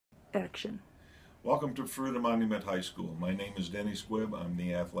Action. Welcome to Fruita Monument High School. My name is Denny Squibb. I'm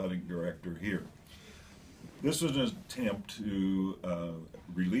the athletic director here. This is an attempt to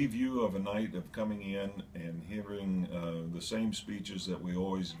relieve you of a night of coming in and hearing the same speeches that we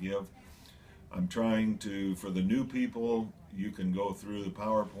always give. I'm trying to, for the new people, you can go through the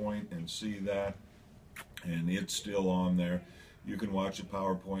PowerPoint and see that, and it's still on there. You can watch a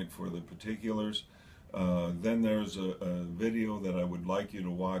PowerPoint for the particulars. Then there's a video that I would like you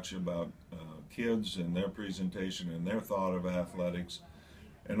to watch about kids and their presentation and their thought of athletics.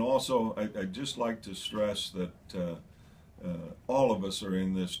 And also, I'd just like to stress that all of us are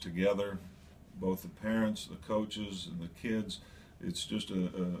in this together, both the parents, the coaches, and the kids. It's just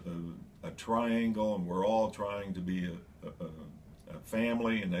a triangle, and we're all trying to be a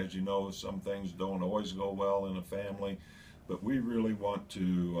family. And as you know, some things don't always go well in a family, but we really want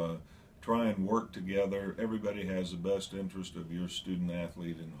to try and work together. Everybody has the best interest of your student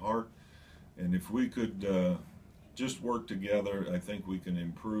athlete in heart, and if we could just work together, I think we can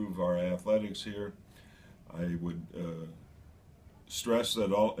improve our athletics here. I would stress that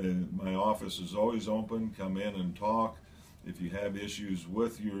my office is always open. Come in and talk. If you have issues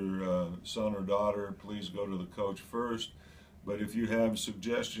with your son or daughter, please go to the coach first. But if you have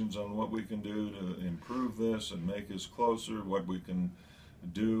suggestions on what we can do to improve this and make us closer, what we can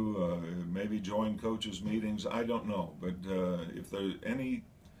do, maybe join coaches' meetings, I don't know. But if there's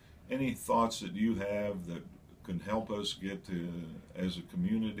any thoughts that you have that can help us get to, as a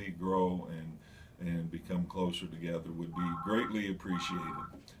community, grow and become closer together, would be greatly appreciated.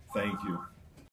 Thank you.